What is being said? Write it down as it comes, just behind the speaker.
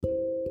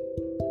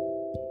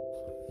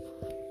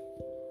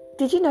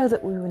Did you know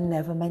that we were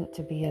never meant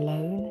to be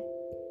alone?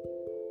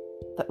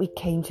 That we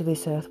came to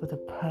this earth with a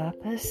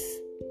purpose?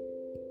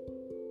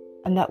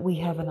 And that we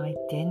have an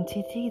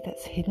identity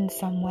that's hidden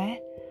somewhere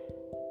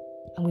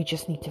and we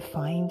just need to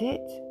find it?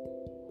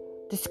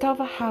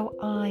 Discover how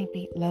I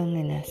beat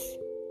loneliness,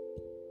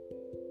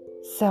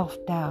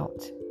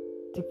 self-doubt,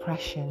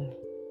 depression,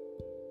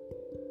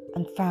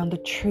 and found the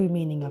true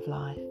meaning of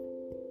life.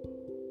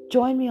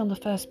 Join me on the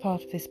first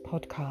part of this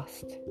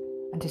podcast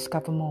and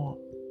discover more.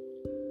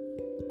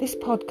 This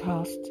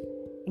podcast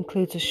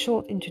includes a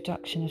short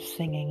introduction of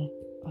singing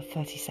of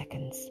 30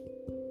 seconds.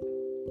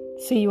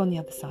 See you on the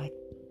other side.